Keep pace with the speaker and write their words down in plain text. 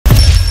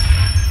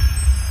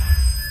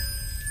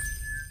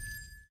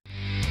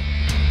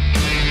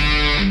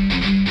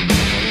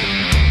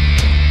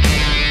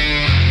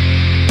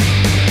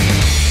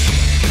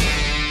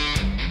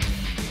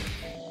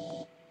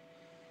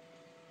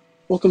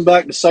Welcome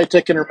back to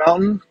SITECH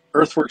Intermountain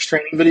Earthworks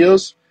training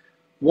videos.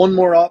 One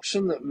more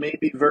option that may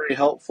be very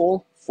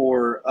helpful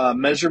for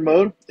measure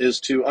mode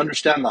is to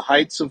understand the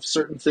heights of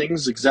certain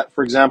things.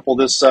 For example,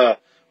 this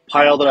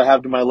pile that I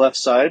have to my left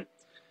side.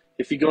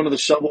 If you go into the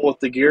shovel with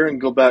the gear and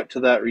go back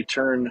to that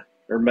return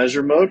or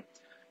measure mode,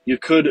 you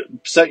could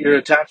set your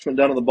attachment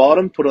down at the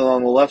bottom, put it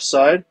on the left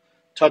side,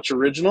 touch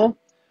original,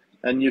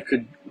 and you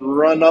could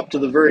run up to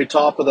the very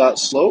top of that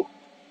slope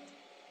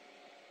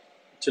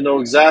to know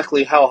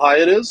exactly how high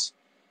it is.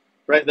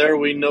 Right there,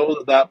 we know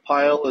that that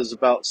pile is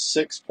about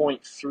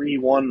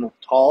 6.31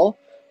 tall.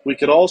 We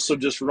could also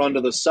just run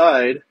to the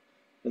side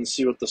and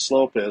see what the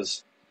slope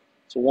is.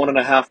 So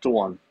 1.5 to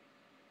 1.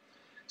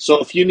 So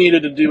if you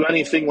needed to do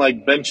anything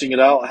like benching it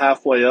out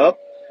halfway up,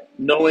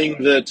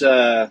 knowing that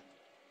that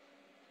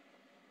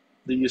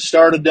you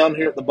started down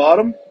here at the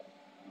bottom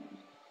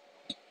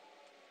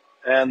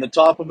and the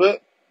top of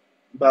it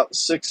about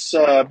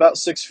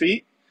 6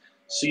 feet,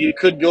 so you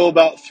could go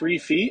about 3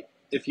 feet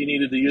if you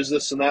needed to use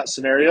this in that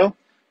scenario.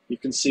 You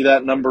can see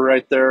that number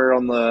right there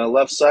on the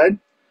left side.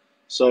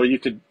 So you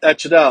could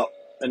etch it out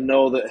and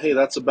know that, hey,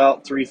 that's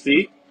about 3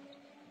 feet.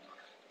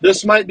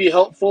 This might be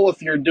helpful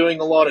if you're doing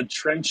a lot of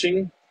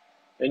trenching,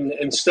 and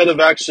instead of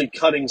actually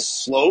cutting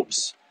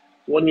slopes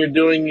when you're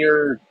doing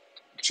your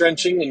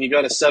trenching and you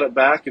got to set it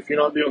back. If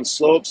you're not doing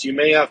slopes, you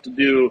may have to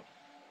do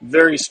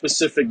very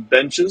specific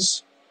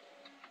benches.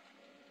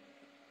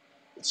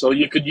 So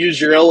you could use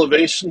your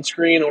elevation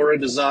screen or a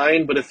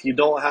design, but if you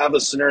don't have a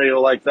scenario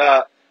like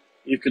that,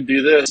 you could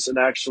do this and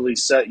actually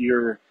set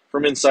your,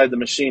 from inside the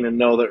machine, and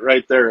know that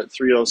right there at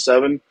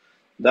 307,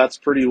 that's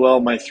pretty well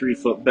my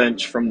 3-foot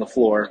bench from the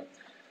floor.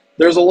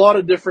 There's a lot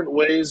of different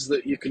ways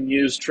that you can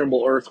use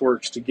Trimble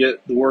Earthworks to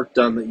get the work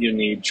done that you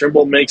need.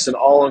 Trimble makes an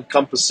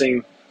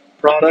all-encompassing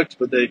product,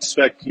 but they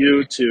expect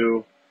you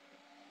to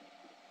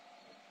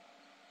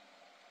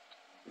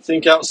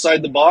think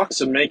outside the box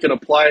and make it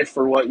apply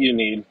for what you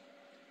need.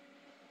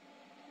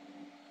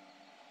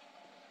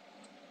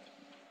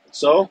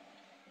 So,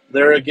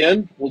 there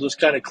again, we'll just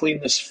kind of clean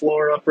this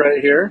floor up right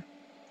here.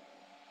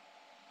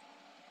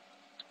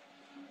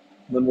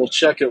 Then we'll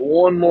check it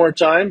one more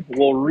time.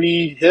 We'll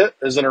re-hit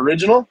as an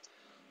original.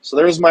 So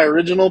there's my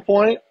original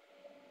point.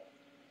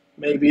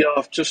 Maybe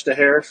off just a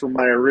hair from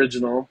my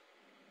original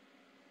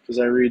because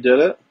I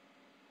redid it.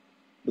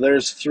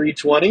 There's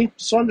 320.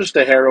 So I'm just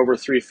a hair over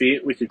 3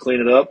 feet. We could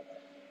clean it up.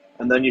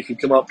 And then you can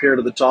come up here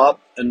to the top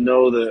and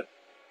know that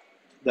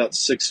that's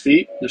 6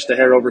 feet, just a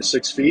hair over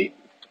 6 feet.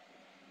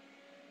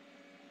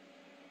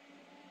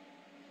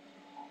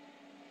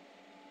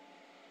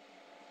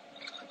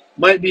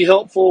 Might be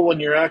helpful when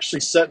you're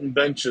actually setting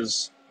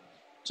benches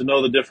to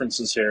know the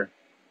differences here.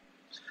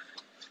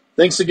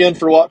 Thanks again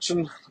for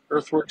watching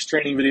Earthworks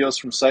training videos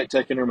from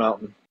SITECH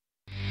Intermountain.